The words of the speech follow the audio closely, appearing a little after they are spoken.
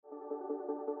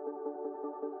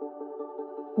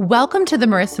Welcome to the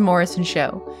Marissa Morrison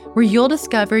Show, where you'll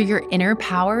discover your inner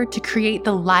power to create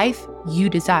the life you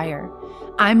desire.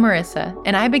 I'm Marissa,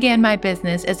 and I began my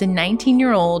business as a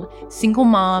 19-year-old single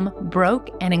mom, broke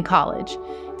and in college.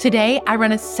 Today, I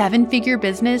run a 7-figure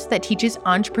business that teaches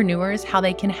entrepreneurs how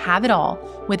they can have it all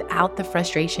without the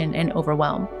frustration and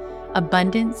overwhelm.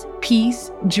 Abundance, peace,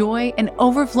 joy, and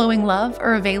overflowing love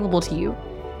are available to you.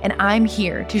 And I'm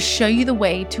here to show you the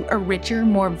way to a richer,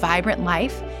 more vibrant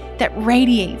life that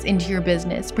radiates into your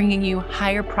business, bringing you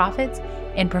higher profits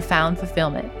and profound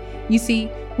fulfillment. You see,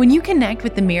 when you connect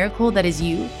with the miracle that is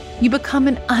you, you become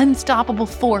an unstoppable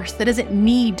force that doesn't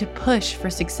need to push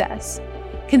for success.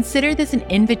 Consider this an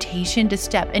invitation to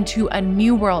step into a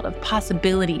new world of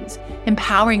possibilities,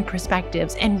 empowering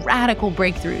perspectives, and radical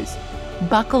breakthroughs.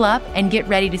 Buckle up and get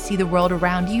ready to see the world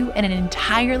around you in an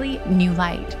entirely new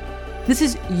light. This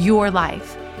is your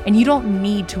life, and you don't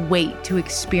need to wait to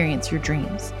experience your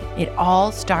dreams. It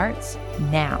all starts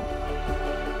now.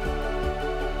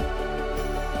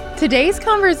 Today's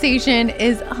conversation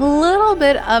is a little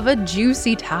bit of a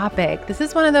juicy topic. This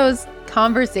is one of those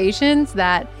conversations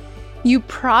that you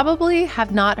probably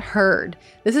have not heard.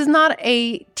 This is not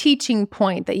a teaching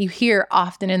point that you hear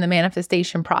often in the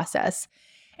manifestation process.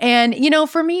 And,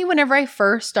 for me, whenever I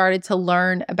first started to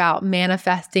learn about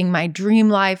manifesting my dream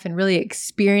life and really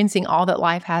experiencing all that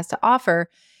life has to offer,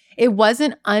 it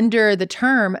wasn't under the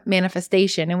term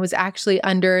manifestation. It was actually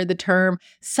under the term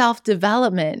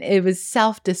self-development. It was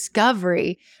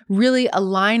self-discovery, really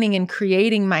aligning and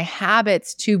creating my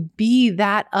habits to be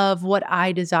that of what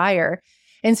I desire.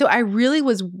 And so I really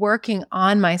was working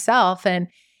on myself. And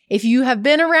if you have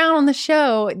been around on the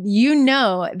show, you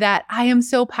know that I am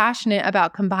so passionate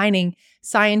about combining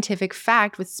scientific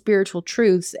fact with spiritual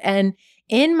truths. And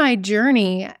in my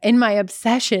journey, in my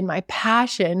obsession, my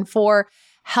passion for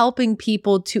helping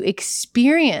people to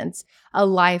experience a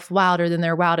life wilder than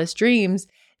their wildest dreams,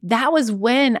 that was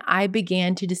when I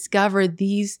began to discover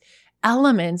these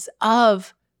elements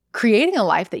of creating a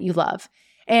life that you love.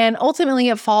 And ultimately,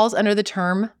 it falls under the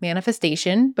term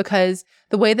manifestation because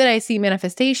the way that I see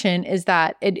manifestation is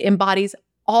that it embodies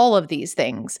all of these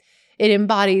things. It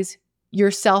embodies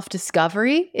your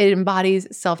self-discovery. It embodies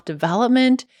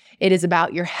self-development. It is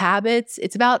about your habits.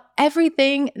 It's about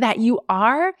everything that you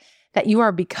are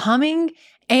becoming,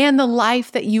 and the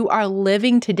life that you are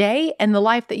living today and the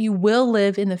life that you will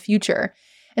live in the future.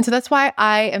 And so that's why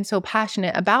I am so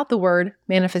passionate about the word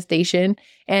manifestation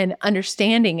and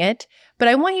understanding it. But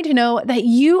I want you to know that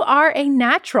you are a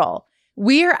natural.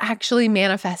 We are actually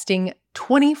manifesting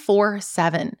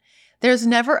 24/7. There's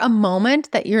never a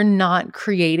moment that you're not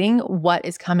creating what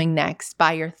is coming next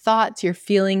by your thoughts, your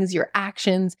feelings, your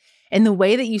actions, and the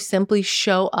way that you simply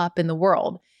show up in the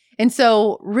world. And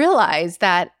so realize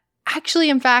that actually,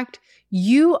 in fact,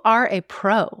 you are a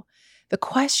pro. The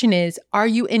question is, are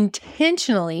you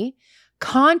intentionally,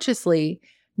 consciously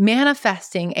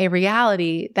manifesting a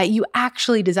reality that you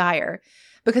actually desire?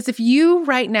 Because if you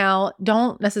right now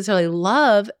don't necessarily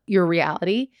love your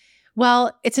reality,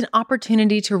 well, it's an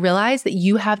opportunity to realize that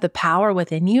you have the power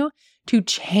within you to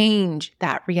change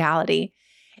that reality.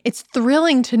 It's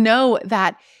thrilling to know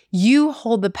that you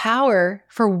hold the power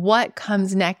for what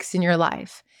comes next in your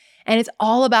life. And it's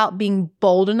all about being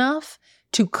bold enough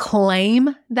to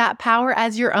claim that power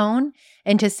as your own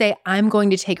and to say, I'm going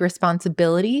to take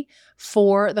responsibility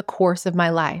for the course of my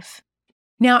life.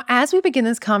 Now, as we begin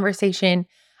this conversation,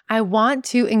 I want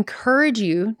to encourage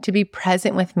you to be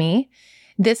present with me.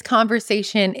 This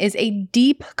conversation is a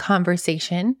deep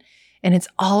conversation, and it's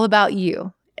all about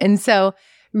you. And so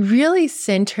really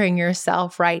centering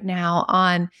yourself right now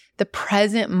on the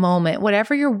present moment,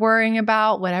 whatever you're worrying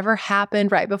about, whatever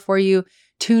happened right before you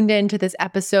tuned into this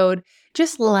episode,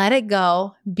 just let it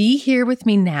go. Be here with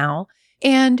me now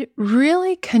and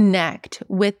really connect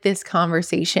with this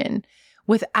conversation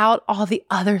without all the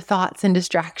other thoughts and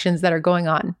distractions that are going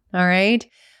on. All right?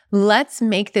 Let's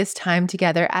make this time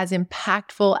together as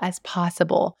impactful as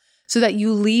possible so that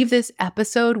you leave this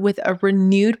episode with a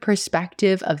renewed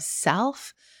perspective of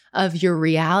self, of your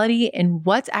reality, and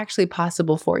what's actually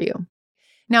possible for you.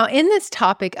 Now, in this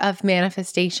topic of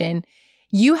manifestation,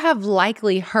 you have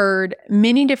likely heard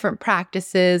many different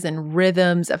practices and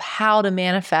rhythms of how to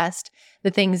manifest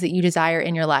the things that you desire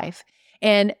in your life.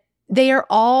 And they are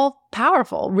all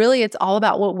powerful. Really, it's all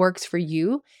about what works for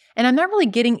you. And I'm not really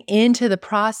getting into the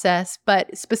process,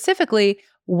 but specifically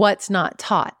what's not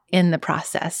taught in the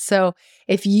process. So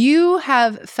if you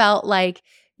have felt like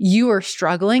you are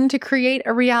struggling to create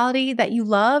a reality that you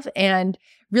love and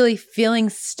really feeling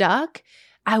stuck,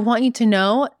 I want you to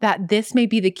know that this may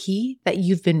be the key that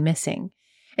you've been missing.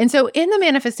 And so in the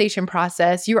manifestation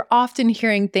process, you're often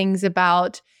hearing things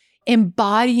about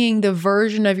embodying the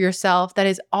version of yourself that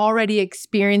is already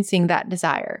experiencing that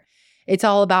desire. It's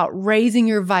all about raising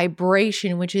your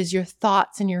vibration, which is your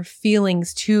thoughts and your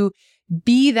feelings, to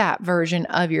be that version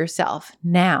of yourself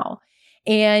now.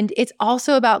 And it's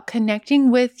also about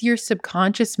connecting with your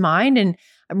subconscious mind and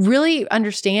really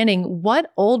understanding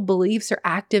what old beliefs are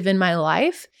active in my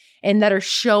life and that are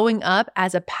showing up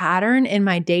as a pattern in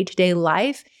my day-to-day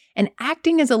life and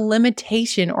acting as a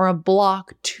limitation or a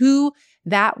block to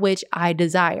that which I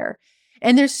desire.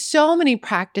 And there's so many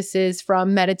practices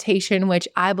from meditation, which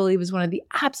I believe is one of the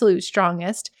absolute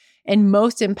strongest and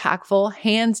most impactful,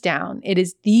 hands down. It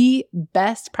is the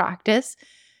best practice,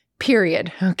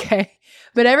 period. Okay.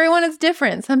 But everyone is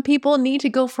different. Some people need to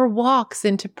go for walks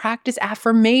and to practice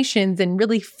affirmations and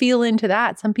really feel into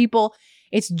that. Some people,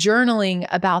 it's journaling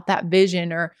about that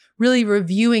vision or really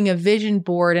reviewing a vision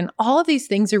board. And all of these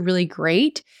things are really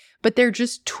great, but they're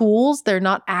just tools. They're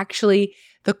not actually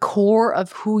the core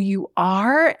of who you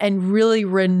are and really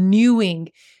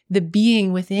renewing the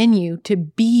being within you to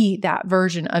be that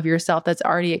version of yourself that's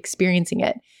already experiencing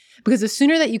it. Because the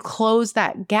sooner that you close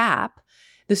that gap,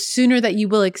 the sooner that you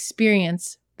will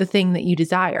experience the thing that you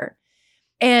desire.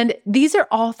 And these are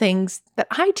all things that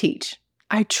I teach.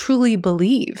 I truly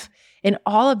believe in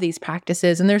all of these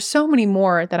practices. And there's so many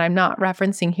more that I'm not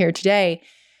referencing here today.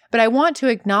 But I want to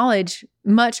acknowledge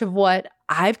much of what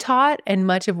I've taught and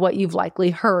much of what you've likely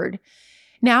heard.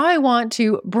 Now I want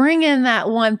to bring in that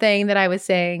one thing that I was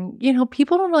saying,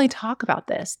 people don't really talk about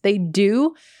this. They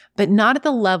do, but not at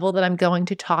the level that I'm going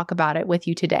to talk about it with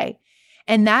you today.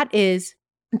 And that is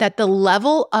that the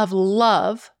level of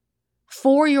love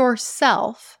for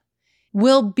yourself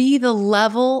will be the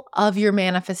level of your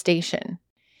manifestation.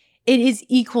 It is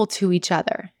equal to each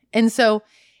other. And so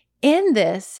in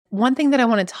this, one thing that I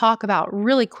want to talk about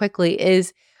really quickly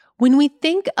is when we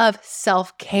think of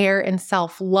self-care and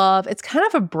self-love, it's kind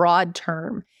of a broad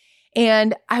term.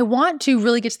 And I want to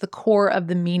really get to the core of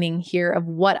the meaning here of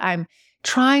what I'm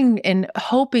trying and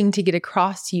hoping to get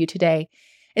across to you today.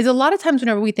 Is a lot of times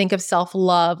whenever we think of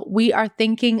self-love, we are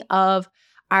thinking of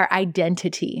our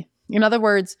identity. In other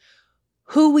words,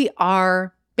 who we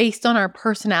are based on our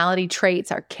personality traits,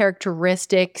 our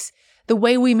characteristics, the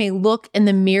way we may look in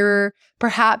the mirror,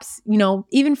 perhaps,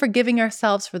 even forgiving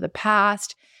ourselves for the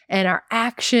past and our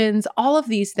actions, all of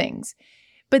these things.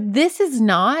 But this is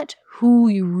not who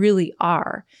you really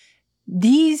are.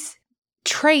 These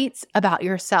traits about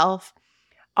yourself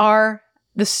are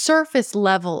the surface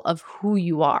level of who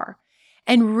you are.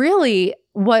 And really,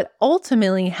 what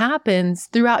ultimately happens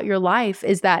throughout your life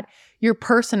is that your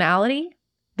personality,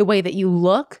 the way that you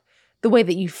look, the way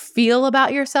that you feel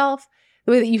about yourself,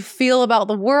 the way that you feel about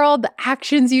the world, the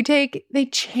actions you take, they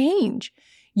change.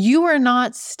 You are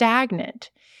not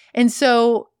stagnant. And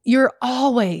so you're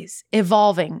always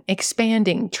evolving,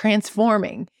 expanding,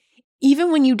 transforming.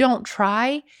 Even when you don't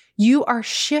try, you are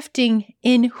shifting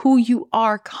in who you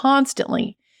are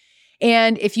constantly.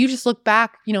 And if you just look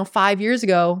back, 5 years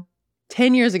ago,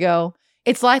 10 years ago,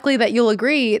 it's likely that you'll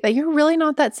agree that you're really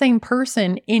not that same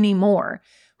person anymore.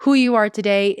 Who you are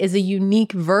today is a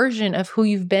unique version of who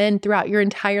you've been throughout your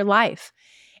entire life.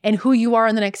 And who you are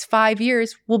in the next 5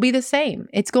 years will be the same.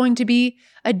 It's going to be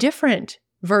a different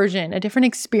version, a different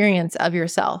experience of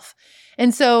yourself.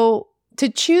 And so to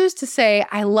choose to say,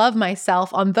 I love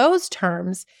myself on those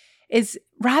terms is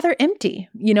rather empty.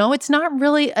 It's not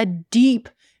really a deep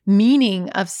meaning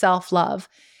of self-love.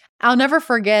 I'll never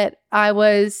forget, I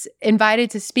was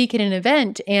invited to speak at an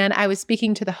event and I was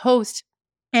speaking to the host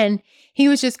and he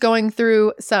was just going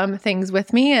through some things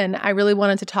with me and I really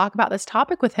wanted to talk about this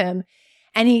topic with him.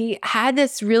 And he had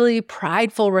this really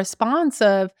prideful response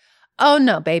of, oh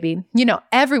no, baby,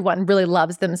 everyone really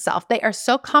loves themselves. They are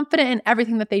so confident in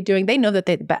everything that they're doing. They know that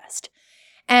they're the best.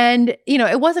 And,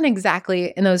 it wasn't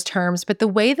exactly in those terms, but the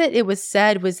way that it was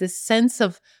said was this sense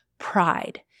of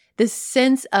pride, this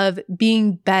sense of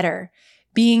being better,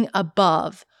 being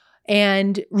above.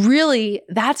 And really,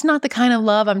 that's not the kind of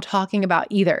love I'm talking about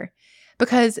either,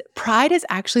 because pride is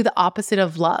actually the opposite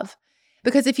of love.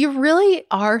 Because if you really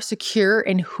are secure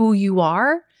in who you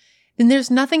are, then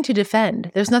there's nothing to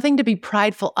defend. There's nothing to be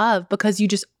prideful of because you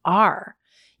just are.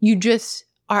 You just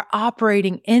are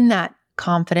operating in that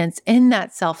confidence, in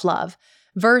that self-love,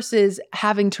 versus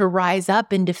having to rise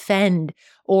up and defend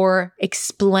or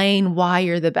explain why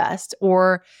you're the best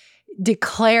or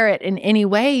declare it in any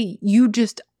way. You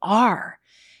just are.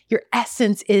 Your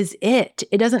essence is it.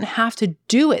 It doesn't have to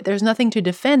do it. There's nothing to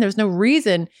defend. There's no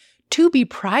reason to be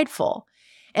prideful.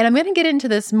 And I'm going to get into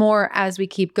this more as we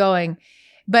keep going.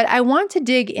 But I want to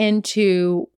dig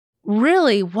into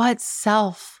really what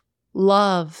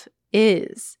self-love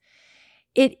is.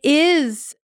 It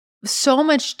is so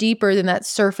much deeper than that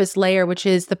surface layer, which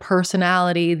is the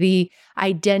personality, the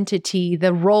identity,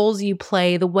 the roles you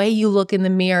play, the way you look in the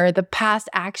mirror, the past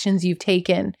actions you've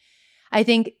taken. I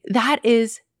think that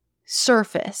is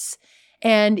surface.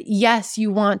 And yes,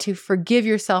 you want to forgive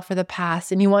yourself for the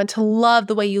past and you want to love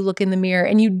the way you look in the mirror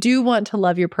and you do want to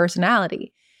love your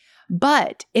personality.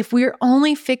 But if we're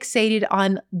only fixated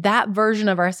on that version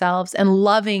of ourselves and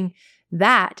loving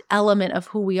that element of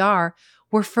who we are,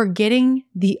 we're forgetting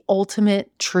the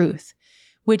ultimate truth,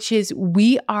 which is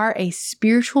we are a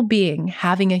spiritual being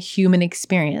having a human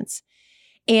experience.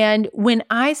 And when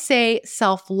I say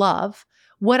self-love,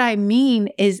 what I mean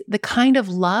is the kind of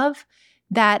love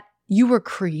that you were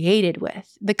created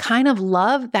with, the kind of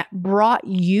love that brought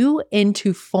you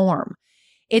into form.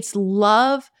 It's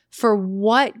love for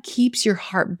what keeps your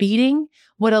heart beating,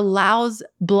 what allows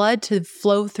blood to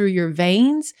flow through your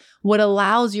veins, what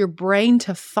allows your brain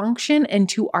to function and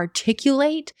to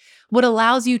articulate, what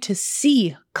allows you to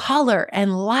see color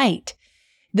and light.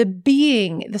 The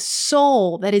being, the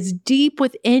soul that is deep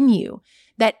within you,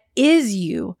 that is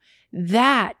you,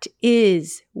 that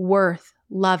is worth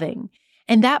loving.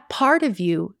 And that part of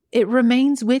you, it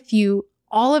remains with you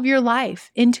all of your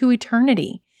life into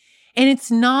eternity. And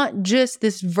it's not just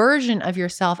this version of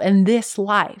yourself and this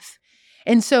life.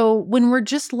 And so when we're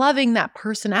just loving that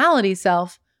personality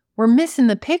self, we're missing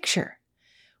the picture.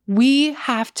 We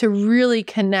have to really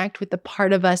connect with the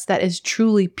part of us that is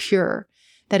truly pure,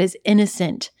 that is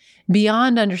innocent,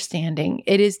 beyond understanding.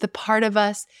 It is the part of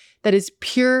us that is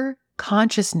pure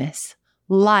consciousness,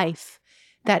 life,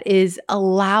 that is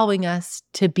allowing us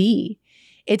to be.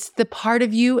 It's the part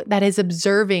of you that is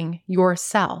observing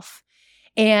yourself.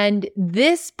 And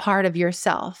this part of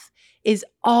yourself is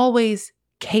always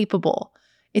capable.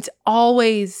 It's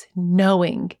always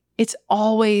knowing. It's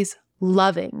always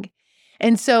loving.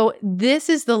 And so this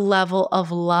is the level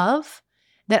of love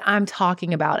that I'm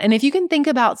talking about. And if you can think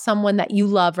about someone that you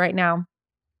love right now,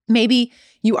 maybe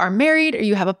you are married or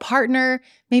you have a partner,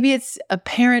 maybe it's a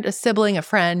parent, a sibling, a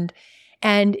friend,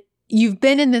 and you've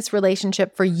been in this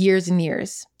relationship for years and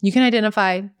years. You can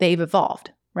identify they've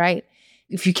evolved, right?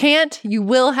 If you can't, you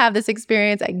will have this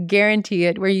experience, I guarantee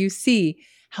it, where you see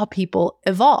how people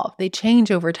evolve. They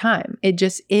change over time. It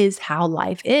just is how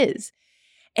life is.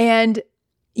 And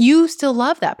you still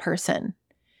love that person.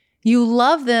 You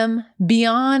love them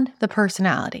beyond the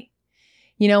personality.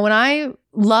 You know, when I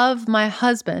love my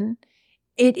husband,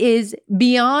 it is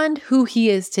beyond who he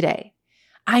is today.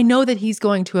 I know that he's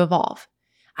going to evolve.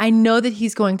 I know that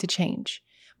he's going to change.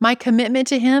 My commitment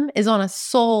to him is on a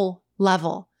soul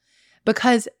level.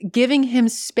 Because giving him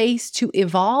space to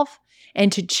evolve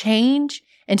and to change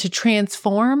and to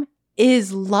transform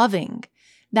is loving.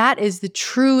 That is the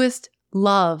truest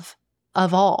love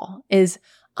of all, is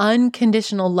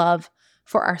unconditional love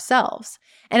for ourselves.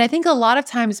 And I think a lot of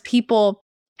times people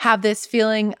have this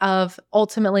feeling of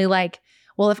ultimately like,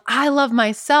 well, if I love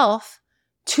myself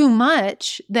too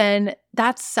much, then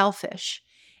that's selfish.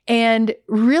 And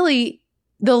really,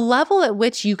 the level at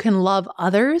which you can love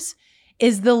others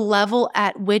is the level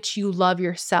at which you love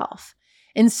yourself.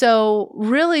 And so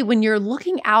really, when you're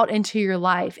looking out into your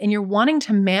life and you're wanting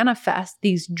to manifest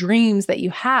these dreams that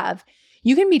you have,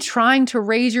 you can be trying to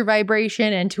raise your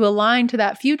vibration and to align to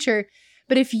that future.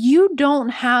 But if you don't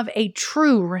have a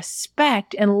true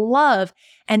respect and love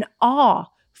and awe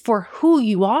for who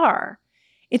you are,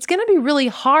 it's going to be really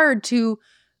hard to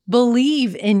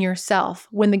believe in yourself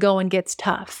when the going gets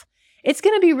tough. It's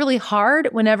going to be really hard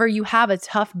whenever you have a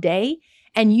tough day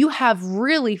and you have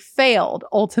really failed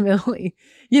ultimately,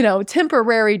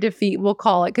 temporary defeat, we'll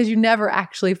call it, because you never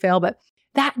actually fail. But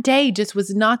that day just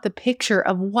was not the picture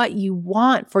of what you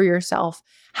want for yourself,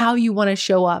 how you want to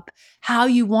show up, how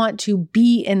you want to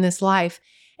be in this life.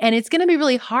 And it's going to be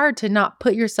really hard to not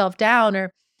put yourself down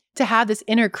or to have this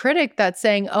inner critic that's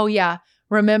saying, oh yeah,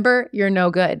 remember, you're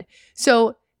no good.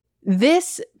 So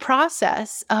this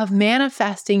process of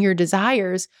manifesting your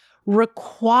desires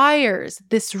requires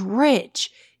this rich,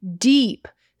 deep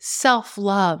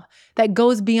self-love that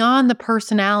goes beyond the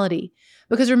personality.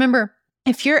 Because remember,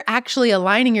 if you're actually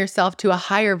aligning yourself to a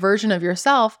higher version of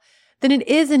yourself, then it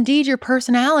is indeed your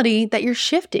personality that you're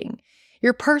shifting.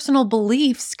 Your personal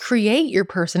beliefs create your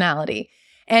personality.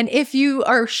 And if you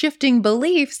are shifting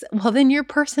beliefs, well, then your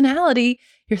personality,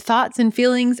 your thoughts and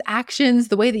feelings, actions,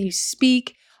 the way that you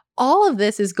speak, all of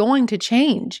this is going to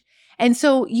change. And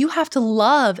so you have to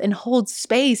love and hold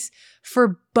space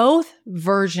for both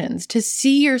versions, to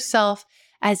see yourself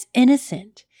as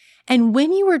innocent. And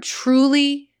when you are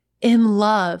truly in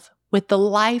love with the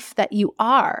life that you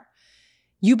are,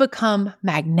 you become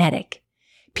magnetic.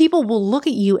 People will look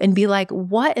at you and be like,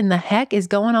 what in the heck is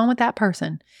going on with that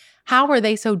person? How are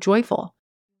they so joyful?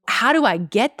 How do I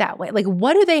get that way? Like,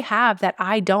 what do they have that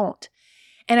I don't?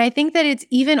 And I think that it's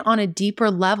even on a deeper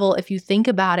level, if you think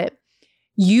about it,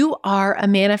 you are a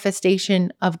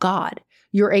manifestation of God.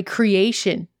 You're a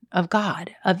creation of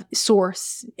God, of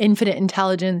source, infinite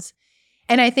intelligence.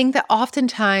 And I think that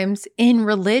oftentimes in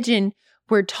religion,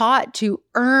 we're taught to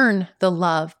earn the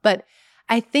love. But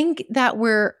I think that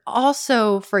we're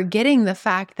also forgetting the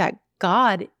fact that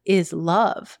God is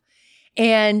love.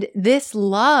 And this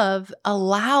love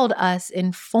allowed us,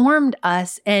 informed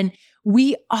us, and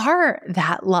we are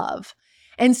that love.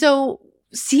 And so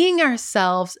seeing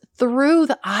ourselves through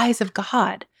the eyes of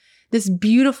God, this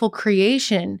beautiful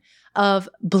creation of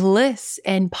bliss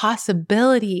and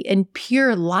possibility and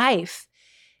pure life,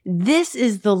 this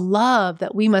is the love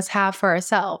that we must have for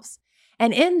ourselves.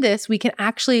 And in this, we can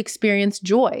actually experience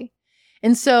joy.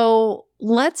 And so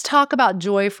let's talk about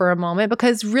joy for a moment,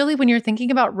 because really when you're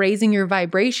thinking about raising your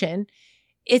vibration,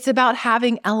 it's about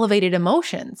having elevated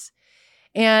emotions.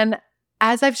 And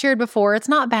as I've shared before, it's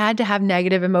not bad to have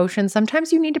negative emotions.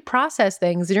 Sometimes you need to process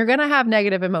things and you're going to have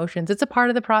negative emotions. It's a part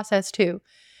of the process too.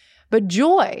 But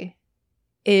joy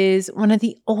is one of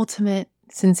the ultimate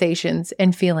sensations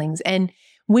and feelings. And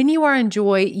when you are in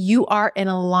joy, you are in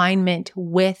alignment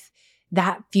with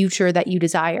that future that you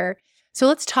desire. So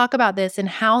let's talk about this and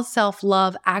how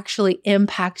self-love actually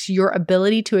impacts your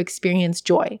ability to experience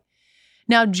joy.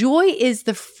 Now, joy is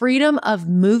the freedom of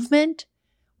movement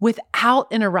without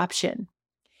interruption.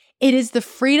 It is the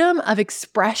freedom of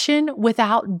expression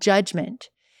without judgment.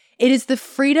 It is the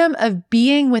freedom of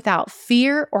being without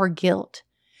fear or guilt.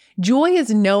 Joy is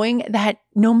knowing that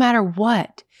no matter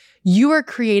what, you are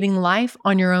creating life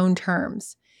on your own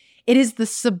terms. It is the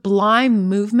sublime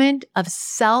movement of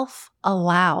self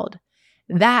allowed.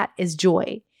 That is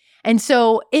joy. And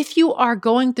so if you are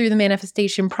going through the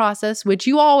manifestation process, which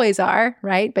you always are,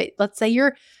 right? But let's say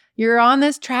you're on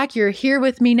this track, you're here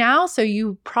with me now. So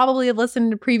you probably have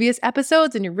listened to previous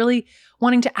episodes and you're really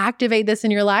wanting to activate this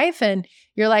in your life. And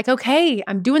you're like, okay,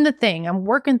 I'm doing the thing. I'm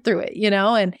working through it,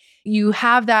 and you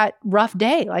have that rough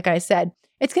day. Like I said,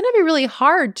 it's going to be really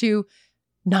hard to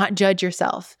not judge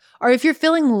yourself. Or if you're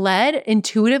feeling led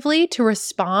intuitively to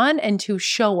respond and to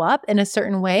show up in a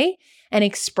certain way and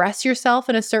express yourself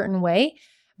in a certain way,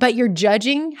 but you're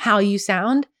judging how you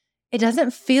sound, it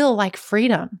doesn't feel like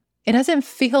freedom. It doesn't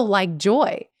feel like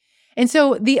joy. And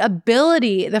so the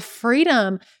ability, the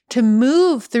freedom to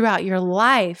move throughout your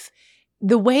life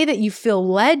the way that you feel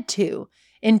led to,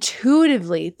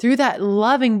 intuitively, through that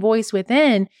loving voice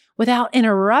within, without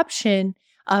interruption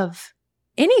of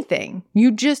anything.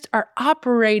 You just are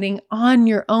operating on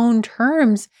your own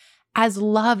terms as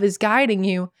love is guiding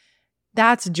you.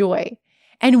 That's joy.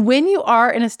 And when you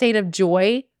are in a state of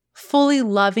joy, fully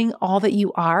loving all that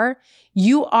you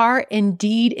are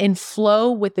indeed in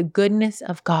flow with the goodness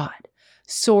of God,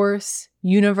 source,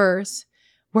 universe,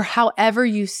 where however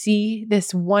you see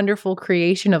this wonderful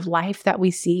creation of life that we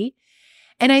see.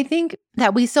 And I think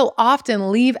that we so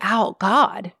often leave out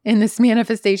God in this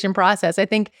manifestation process. I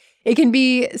think it can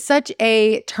be such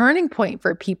a turning point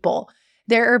for people.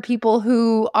 There are people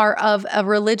who are of a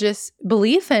religious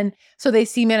belief, and so they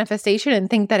see manifestation and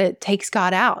think that it takes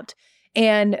God out.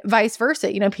 And vice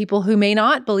versa, people who may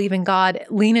not believe in God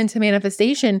lean into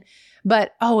manifestation,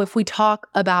 but if we talk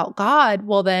about God,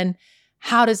 well then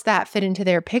how does that fit into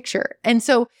their picture? And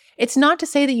so it's not to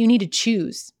say that you need to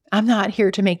choose. I'm not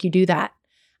here to make you do that.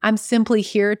 I'm simply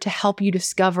here to help you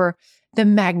discover the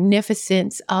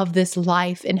magnificence of this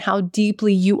life and how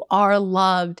deeply you are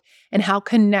loved and how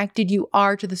connected you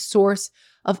are to the source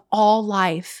of all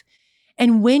life.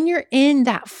 And when you're in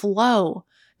that flow,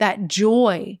 that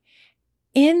joy,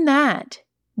 in that,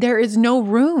 there is no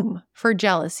room for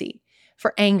jealousy,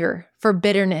 for anger, for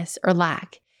bitterness, or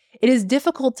lack. It is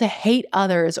difficult to hate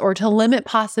others or to limit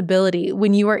possibility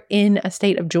when you are in a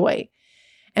state of joy.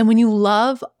 And when you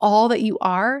love all that you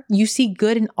are, you see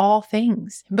good in all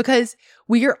things, because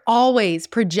we are always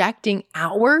projecting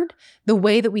outward the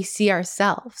way that we see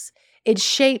ourselves. It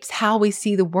shapes how we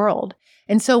see the world.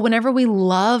 And so whenever we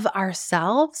love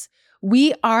ourselves,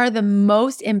 we are the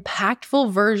most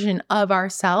impactful version of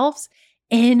ourselves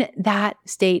in that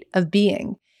state of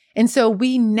being. And so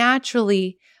we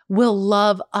naturally will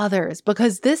love others,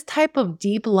 because this type of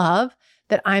deep love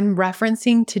that I'm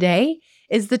referencing today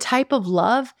is the type of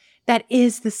love that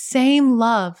is the same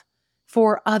love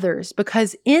for others.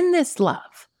 Because in this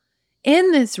love,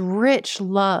 in this rich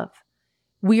love,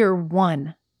 we are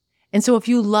one. And so if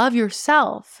you love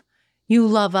yourself, you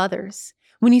love others.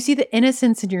 When you see the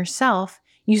innocence in yourself,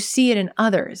 you see it in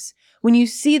others. When you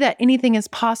see that anything is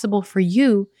possible for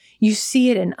you, you see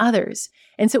it in others.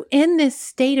 And so in this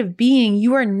state of being,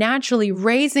 you are naturally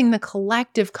raising the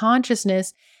collective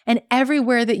consciousness, and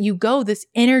everywhere that you go, this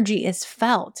energy is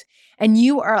felt, and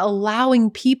you are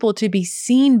allowing people to be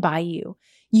seen by you.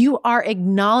 You are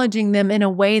acknowledging them in a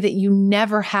way that you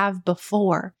never have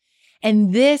before.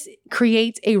 And this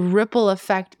creates a ripple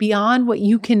effect beyond what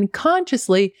you can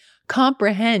consciously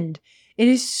comprehend. It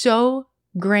is so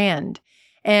grand.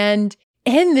 And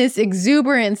in this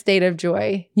exuberant state of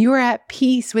joy, you are at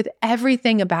peace with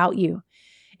everything about you.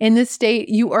 In this state,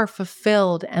 you are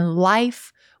fulfilled, and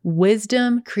life,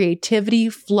 wisdom, creativity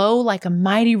flow like a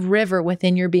mighty river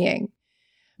within your being.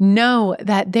 Know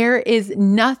that there is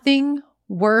nothing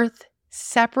worth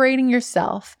separating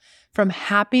yourself from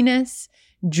happiness,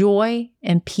 joy,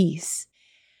 and peace.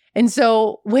 And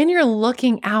so when you're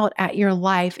looking out at your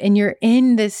life and you're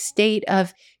in this state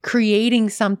of creating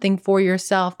something for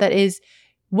yourself that is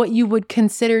what you would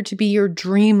consider to be your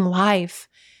dream life,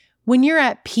 when you're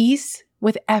at peace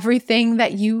with everything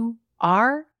that you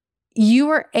are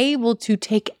able to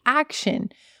take action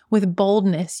with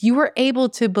boldness. You are able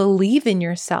to believe in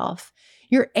yourself.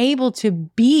 You're able to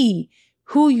be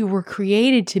who you were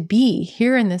created to be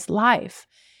here in this life.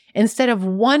 Instead of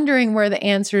wondering where the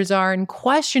answers are and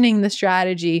questioning the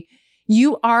strategy,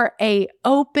 you are an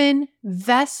open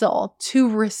vessel to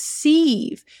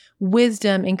receive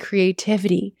wisdom and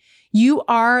creativity. You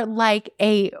are like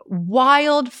a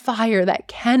wildfire that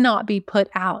cannot be put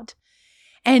out.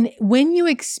 And when you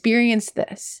experience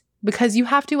this, because you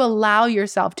have to allow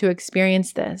yourself to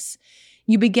experience this,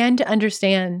 you begin to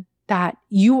understand that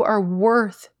you are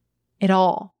worth it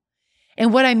all.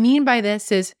 And what I mean by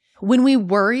this is, when we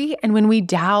worry and when we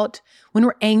doubt, when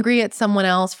we're angry at someone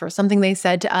else for something they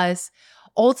said to us,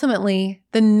 ultimately,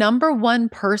 the number one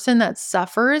person that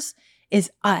suffers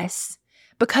is us,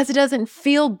 because it doesn't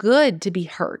feel good to be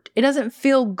hurt. It doesn't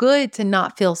feel good to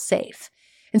not feel safe.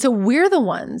 And so we're the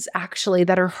ones actually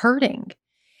that are hurting.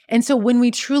 And so when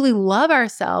we truly love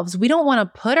ourselves, we don't want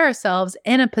to put ourselves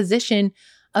in a position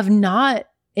of not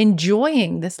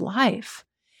enjoying this life.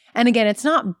 And again, it's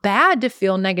not bad to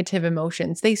feel negative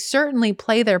emotions. They certainly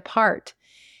play their part.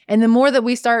 And the more that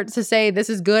we start to say this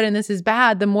is good and this is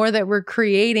bad, the more that we're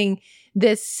creating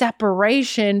this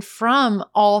separation from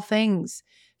all things,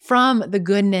 from the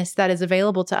goodness that is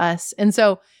available to us. And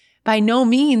so by no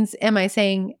means am I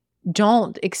saying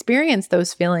don't experience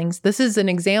those feelings. This is an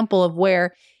example of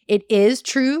where it is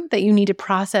true that you need to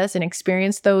process and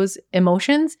experience those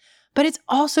emotions, but it's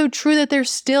also true that there's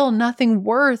still nothing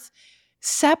worth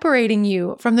separating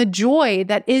you from the joy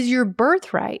that is your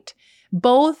birthright.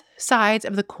 Both sides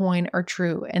of the coin are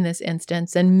true in this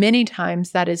instance, and many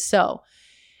times that is so.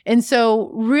 And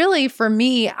so really for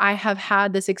me, I have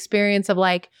had this experience of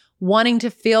like wanting to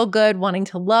feel good, wanting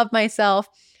to love myself,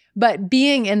 but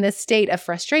being in this state of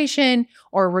frustration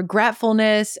or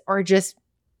regretfulness or just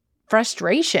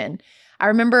frustration. I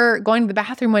remember going to the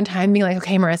bathroom one time being like,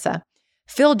 okay, Marissa,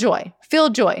 feel joy,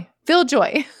 feel joy, feel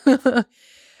joy.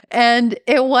 And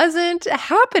it wasn't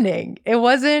happening. It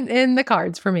wasn't in the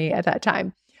cards for me at that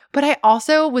time. But I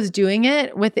also was doing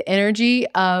it with the energy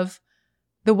of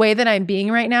the way that I'm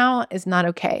being right now is not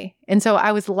okay. And so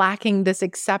I was lacking this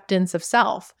acceptance of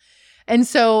self. And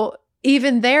so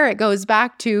even there, it goes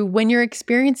back to when you're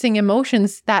experiencing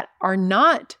emotions that are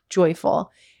not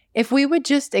joyful, if we would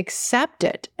just accept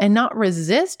it and not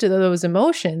resist those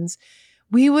emotions,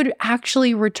 we would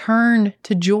actually return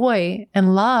to joy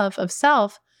and love of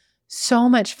self so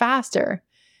much faster.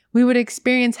 We would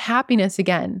experience happiness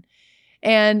again.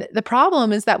 And the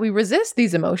problem is that we resist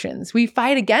these emotions. We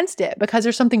fight against it because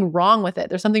there's something wrong with it.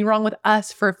 There's something wrong with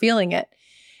us for feeling it.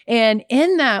 And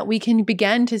in that, we can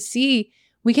begin to see,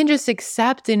 we can just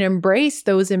accept and embrace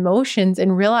those emotions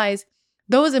and realize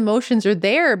those emotions are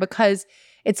there because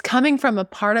it's coming from a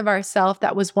part of ourself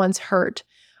that was once hurt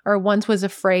or once was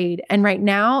afraid. And right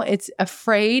now it's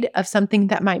afraid of something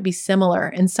that might be similar.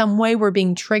 In some way, we're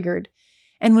being triggered.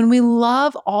 And when we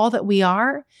love all that we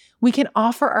are, we can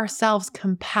offer ourselves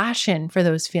compassion for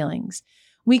those feelings.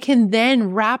 We can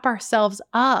then wrap ourselves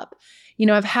up. You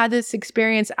know, I've had this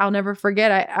experience I'll never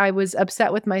forget. I was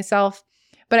upset with myself,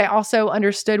 but I also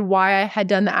understood why I had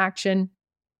done the action.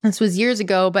 This was years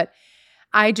ago, but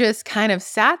I just kind of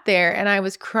sat there and I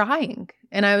was crying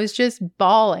and I was just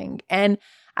bawling. And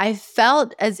I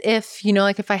felt as if, you know,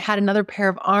 like if I had another pair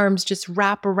of arms just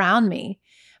wrap around me,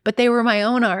 but they were my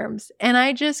own arms. And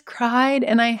I just cried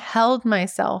and I held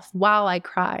myself while I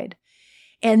cried.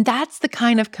 And that's the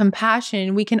kind of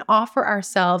compassion we can offer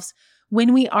ourselves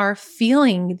when we are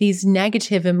feeling these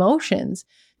negative emotions,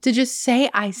 to just say,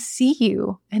 I see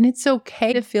you, and it's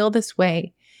okay to feel this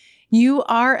way. You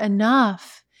are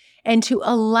enough, and to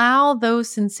allow those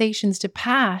sensations to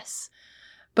pass.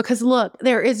 Because look,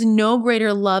 there is no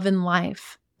greater love in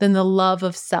life than the love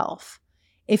of self.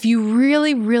 If you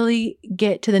really, really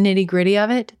get to the nitty-gritty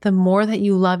of it, the more that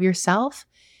you love yourself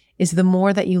is the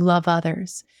more that you love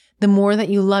others. The more that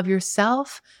you love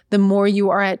yourself, the more you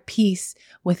are at peace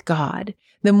with God.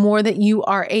 The more that you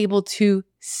are able to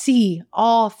see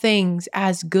all things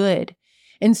as good.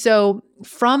 And so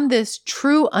from this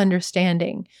true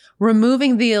understanding,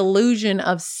 removing the illusion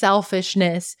of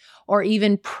selfishness or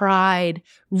even pride,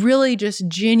 really just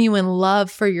genuine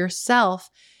love for yourself,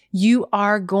 you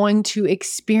are going to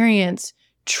experience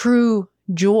true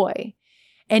joy.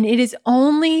 And it is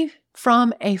only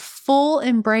from a full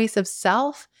embrace of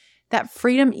self that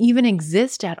freedom even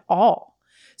exists at all.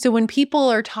 So when people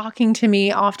are talking to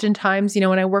me, oftentimes,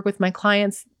 when I work with my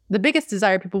clients, the biggest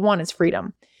desire people want is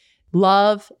freedom,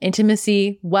 love,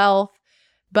 intimacy, wealth.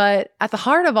 But at the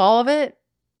heart of all of it,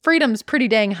 freedom's pretty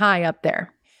dang high up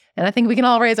there. And I think we can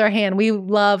all raise our hand. We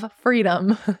love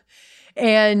freedom.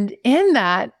 And in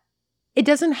that, it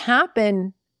doesn't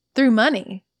happen through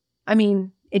money. I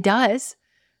mean, it does.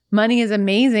 Money is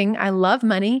amazing. I love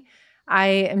money. I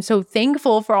am so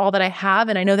thankful for all that I have,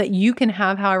 and I know that you can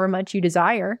have however much you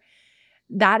desire.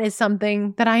 That is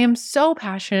something that I am so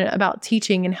passionate about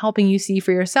teaching and helping you see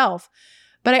for yourself.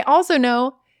 But I also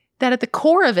know that at the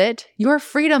core of it, your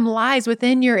freedom lies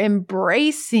within your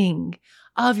embracing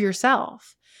of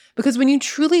yourself. Because when you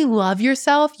truly love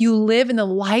yourself, you live in the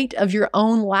light of your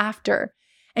own laughter,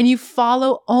 and you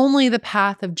follow only the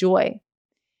path of joy.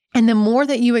 And the more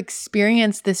that you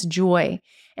experience this joy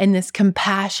and this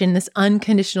compassion, this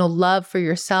unconditional love for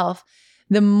yourself,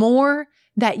 the more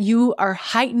that you are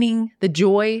heightening the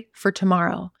joy for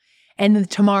tomorrow and the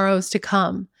tomorrows to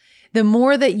come. The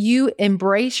more that you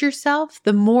embrace yourself,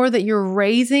 the more that you're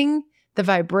raising the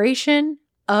vibration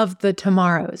of the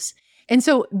tomorrows. And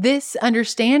so this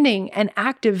understanding and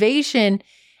activation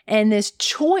and this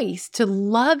choice to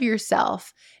love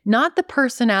yourself, not the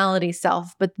personality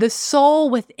self, but the soul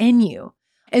within you.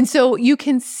 And so you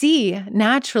can see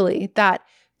naturally that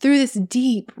through this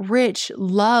deep, rich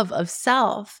love of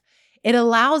self, it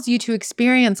allows you to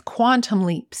experience quantum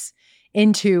leaps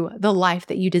into the life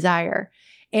that you desire.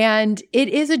 And it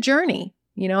is a journey.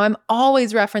 I'm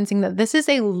always referencing that this is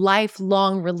a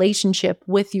lifelong relationship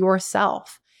with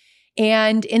yourself.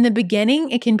 And in the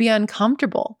beginning, it can be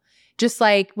uncomfortable. Just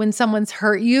like when someone's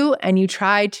hurt you and you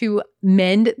try to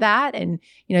mend that and,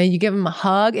 you give them a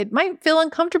hug, it might feel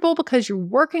uncomfortable because you're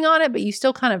working on it, but you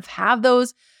still kind of have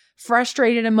those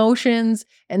frustrated emotions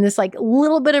and this like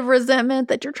little bit of resentment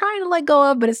that you're trying to let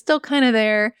go of, but it's still kind of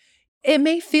there. It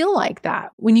may feel like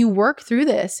that when you work through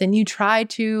this and you try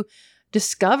to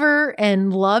discover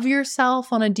and love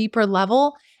yourself on a deeper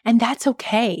level, and that's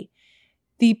okay.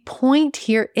 The point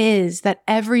here is that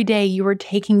every day you are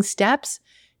taking steps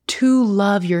to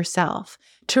love yourself,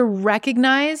 to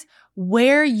recognize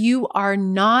where you are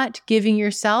not giving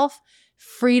yourself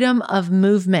freedom of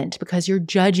movement because you're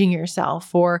judging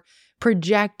yourself or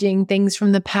projecting things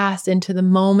from the past into the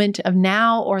moment of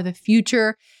now or the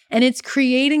future. And it's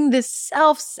creating this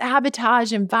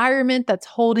self-sabotage environment that's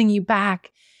holding you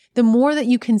back. The more that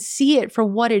you can see it for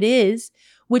what it is,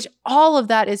 which all of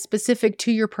that is specific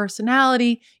to your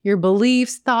personality, your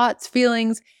beliefs, thoughts,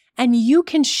 feelings, and you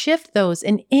can shift those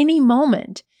in any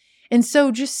moment. And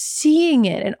so just seeing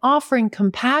it and offering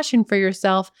compassion for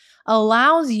yourself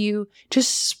allows you to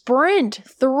sprint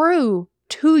through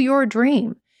to your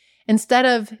dream instead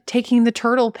of taking the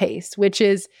turtle pace, which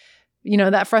is,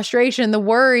 that frustration, the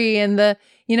worry, and the,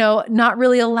 not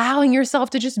really allowing yourself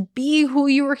to just be who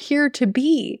you were here to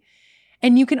be.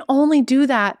 And you can only do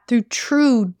that through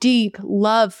true, deep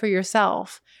love for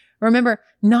yourself. Remember,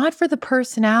 not for the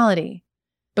personality,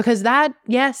 because that,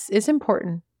 yes, is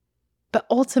important, but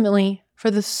ultimately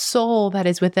for the soul that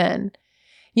is within.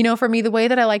 For me, the way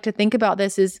that I like to think about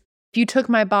this is if you took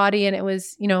my body and it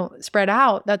was, spread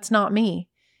out, that's not me.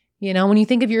 When you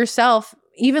think of yourself,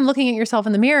 even looking at yourself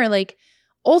in the mirror, like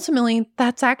ultimately,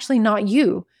 that's actually not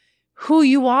you. Who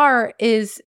you are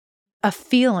is a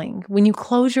feeling. When you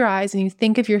close your eyes and you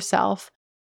think of yourself,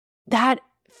 that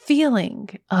feeling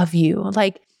of you,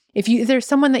 like if there's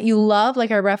someone that you love,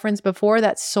 like I referenced before,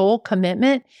 that soul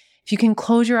commitment, if you can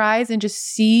close your eyes and just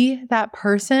see that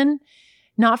person,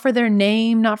 not for their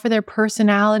name, not for their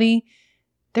personality,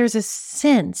 there's a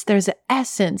sense, there's an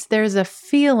essence, there's a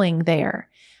feeling there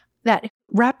that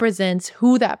represents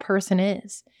who that person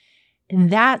is. And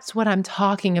that's what I'm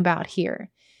talking about here,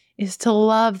 is to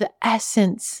love the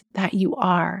essence that you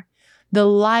are, the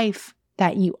life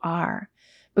that you are.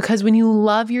 Because when you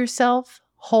love yourself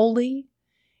wholly,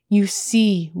 you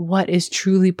see what is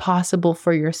truly possible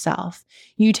for yourself.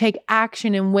 You take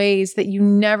action in ways that you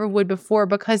never would before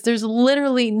because there's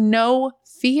literally no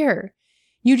fear.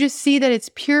 You just see that it's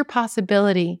pure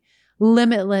possibility,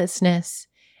 limitlessness,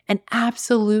 and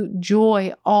absolute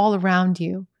joy all around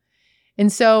you.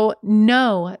 And so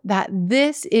know that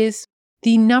this is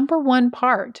the number one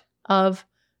part of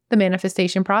the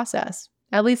manifestation process,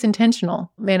 at least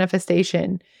intentional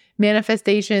manifestation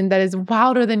that is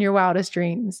wilder than your wildest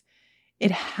dreams.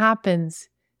 It happens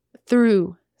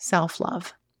through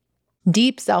self-love,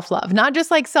 deep self-love, not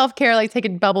just like self-care, like take a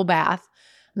bubble bath.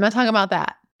 I'm not talking about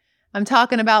that. I'm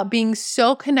talking about being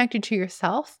so connected to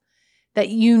yourself that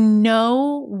you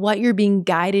know what you're being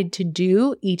guided to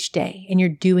do each day and you're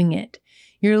doing it.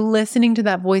 You're listening to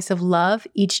that voice of love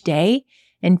each day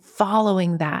and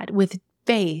following that with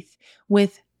faith,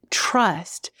 with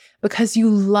trust, because you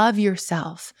love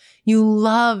yourself. You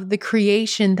love the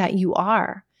creation that you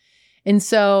are. And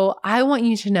so I want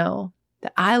you to know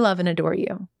that I love and adore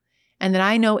you and that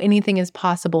I know anything is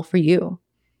possible for you.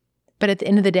 But at the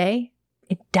end of the day,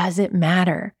 it doesn't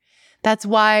matter. That's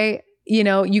why,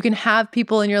 you can have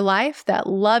people in your life that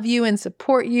love you and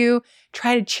support you,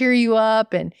 try to cheer you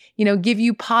up and, give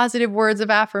you positive words of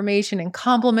affirmation and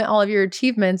compliment all of your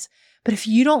achievements. But if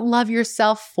you don't love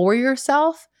yourself for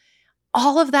yourself,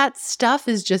 all of that stuff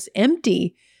is just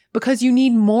empty because you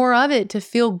need more of it to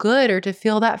feel good or to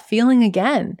feel that feeling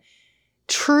again.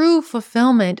 True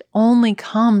fulfillment only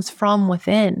comes from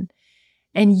within,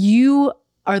 and you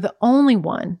are the only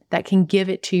one that can give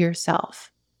it to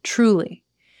yourself, truly,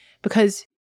 because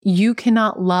you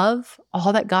cannot love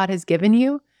all that God has given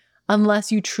you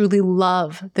unless you truly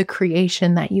love the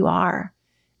creation that you are.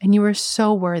 And you are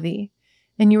so worthy,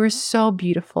 and you are so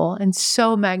beautiful and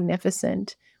so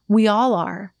magnificent. We all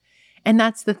are. And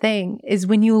that's the thing, is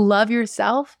when you love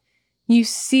yourself, you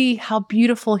see how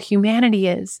beautiful humanity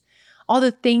is. All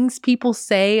the things people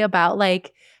say about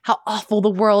like how awful the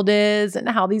world is and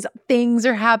how these things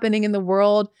are happening in the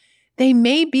world, they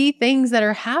may be things that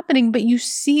are happening, but you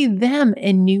see them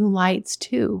in new lights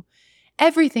too.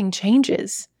 Everything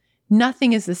changes.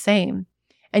 Nothing is the same.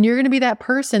 And you're going to be that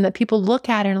person that people look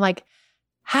at and are like,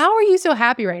 how are you so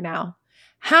happy right now?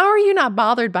 How are you not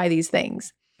bothered by these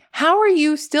things? How are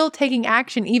you still taking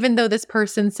action even though this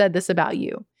person said this about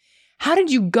you? How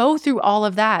did you go through all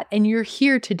of that and you're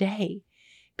here today?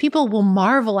 People will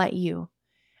marvel at you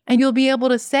and you'll be able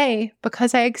to say,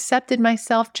 because I accepted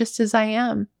myself just as I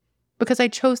am, because I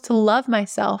chose to love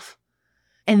myself.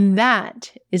 And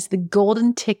that is the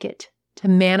golden ticket to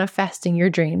manifesting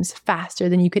your dreams faster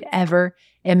than you could ever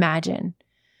imagine.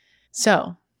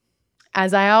 So,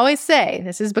 as I always say,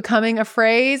 this is becoming a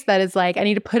phrase that is like, I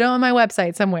need to put it on my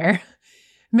website somewhere.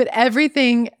 But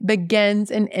everything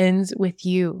begins and ends with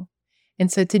you.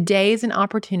 And so today is an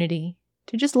opportunity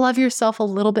to just love yourself a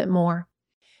little bit more.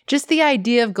 Just the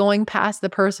idea of going past the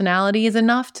personality is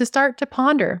enough to start to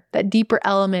ponder that deeper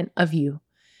element of you,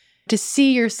 to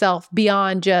see yourself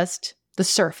beyond just the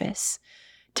surface,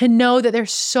 to know that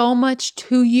there's so much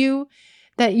to you,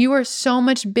 that you are so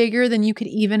much bigger than you could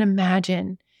even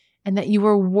imagine. And that you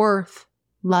are worth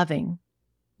loving.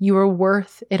 You are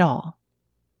worth it all.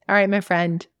 All right, my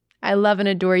friend, I love and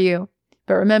adore you.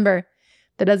 But remember,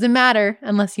 that doesn't matter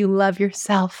unless you love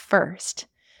yourself first.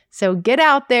 So get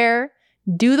out there,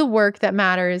 do the work that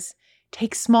matters,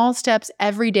 take small steps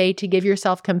every day to give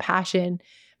yourself compassion,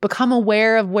 become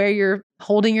aware of where you're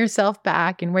holding yourself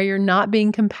back and where you're not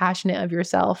being compassionate of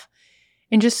yourself,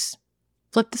 and just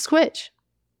flip the switch,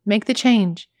 make the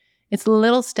change. It's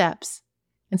little steps.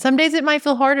 And some days it might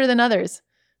feel harder than others.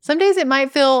 Some days it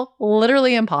might feel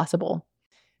literally impossible.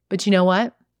 But you know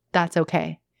what? That's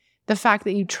okay. The fact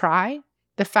that you try,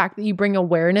 the fact that you bring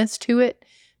awareness to it,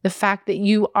 the fact that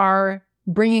you are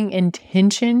bringing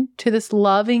intention to this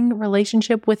loving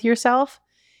relationship with yourself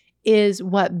is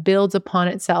what builds upon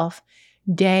itself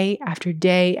day after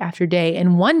day after day.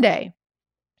 And one day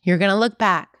you're going to look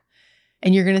back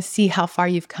and you're going to see how far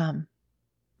you've come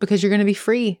because you're going to be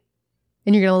free.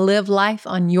 And you're going to live life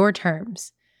on your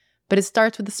terms. But it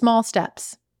starts with the small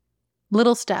steps,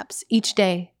 little steps each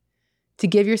day to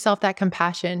give yourself that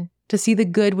compassion, to see the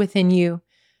good within you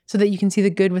so that you can see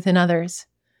the good within others.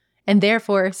 And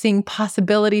therefore, seeing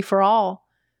possibility for all,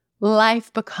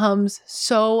 life becomes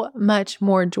so much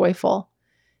more joyful.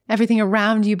 Everything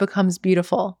around you becomes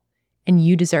beautiful, and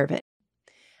you deserve it.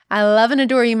 I love and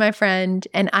adore you, my friend,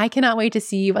 and I cannot wait to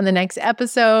see you on the next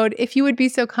episode. If you would be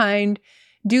so kind,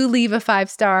 do leave a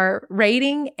 5-star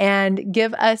rating and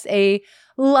give us a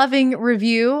loving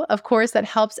review. Of course, that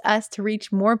helps us to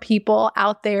reach more people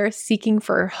out there seeking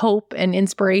for hope and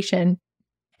inspiration.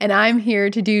 And I'm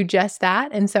here to do just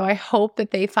that. And so I hope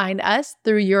that they find us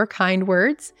through your kind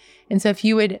words. And so if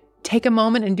you would take a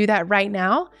moment and do that right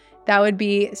now, that would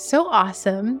be so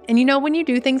awesome. And when you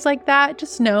do things like that,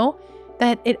 just know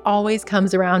that it always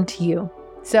comes around to you.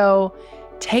 So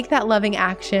take that loving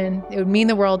action. It would mean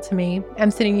the world to me. I'm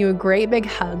sending you a great big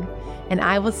hug, and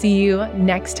I will see you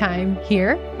next time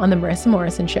here on The Marissa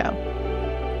Morrison Show.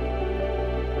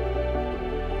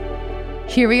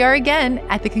 Here we are again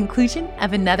at the conclusion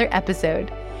of another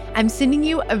episode. I'm sending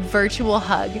you a virtual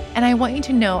hug, and I want you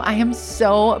to know I am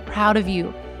so proud of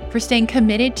you for staying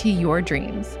committed to your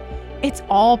dreams. It's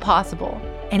all possible,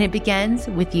 and it begins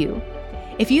with you.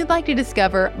 If you'd like to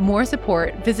discover more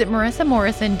support, visit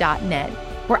marissamorrison.net,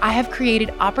 where I have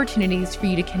created opportunities for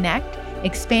you to connect,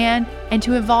 expand, and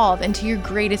to evolve into your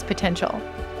greatest potential.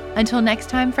 Until next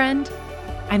time, friend,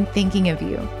 I'm thinking of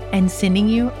you and sending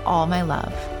you all my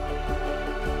love.